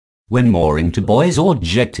When mooring to buoys or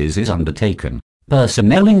jetties is undertaken,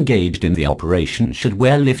 personnel engaged in the operation should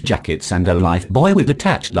wear life jackets, and a life buoy with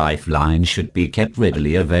attached lifeline should be kept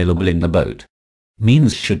readily available in the boat.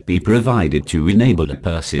 Means should be provided to enable a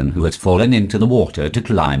person who has fallen into the water to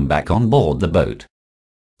climb back on board the boat.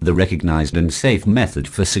 The recognized and safe method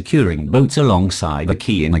for securing boats alongside a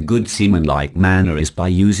quay in a good seaman-like manner is by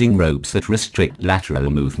using ropes that restrict lateral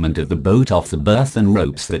movement of the boat off the berth and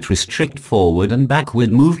ropes that restrict forward and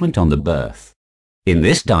backward movement on the berth. In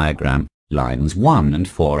this diagram, lines 1 and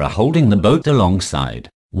 4 are holding the boat alongside,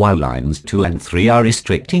 while lines 2 and 3 are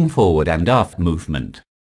restricting forward and aft movement.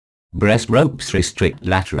 Breast ropes restrict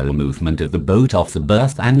lateral movement of the boat off the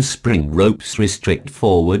berth, and spring ropes restrict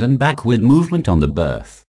forward and backward movement on the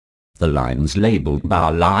berth. The lines labeled bow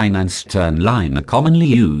line and stern line are commonly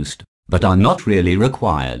used, but are not really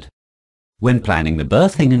required. When planning the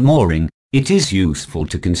berthing and mooring, it is useful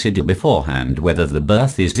to consider beforehand whether the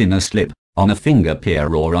berth is in a slip, on a finger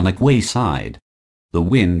pier or on a quay side. The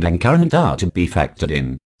wind and current are to be factored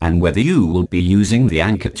in, and whether you will be using the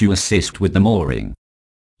anchor to assist with the mooring.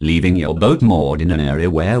 Leaving your boat moored in an area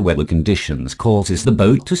where weather conditions causes the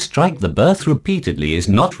boat to strike the berth repeatedly is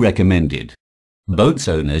not recommended. Boats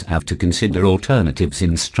owners have to consider alternatives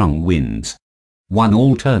in strong winds. One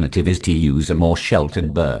alternative is to use a more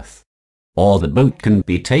sheltered berth. Or the boat can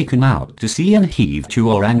be taken out to sea and heave to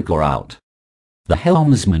or anchor out. The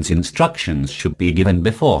helmsman's instructions should be given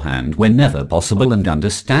beforehand whenever possible, and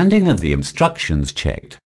understanding of the instructions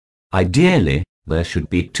checked. Ideally, there should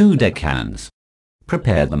be 2 deckhands.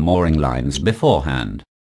 Prepare the mooring lines beforehand.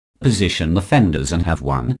 Position the fenders and have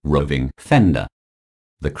 1 roving fender.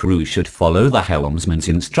 The crew should follow the helmsman's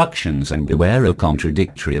instructions and beware of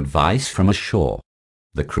contradictory advice from ashore.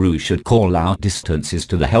 The crew should call out distances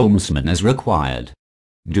to the helmsman as required.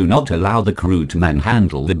 Do not allow the crew to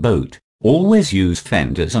manhandle the boat. Always use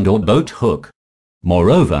fenders and/or boat hook.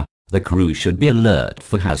 Moreover, the crew should be alert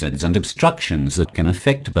for hazards and obstructions that can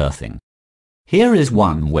affect berthing. Here is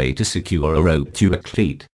one way to secure a rope to a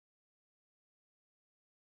cleat.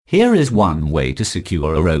 Here is one way to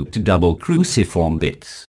secure a rope to double cruciform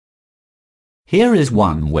bits. Here is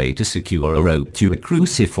one way to secure a rope to a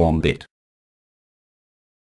cruciform bit.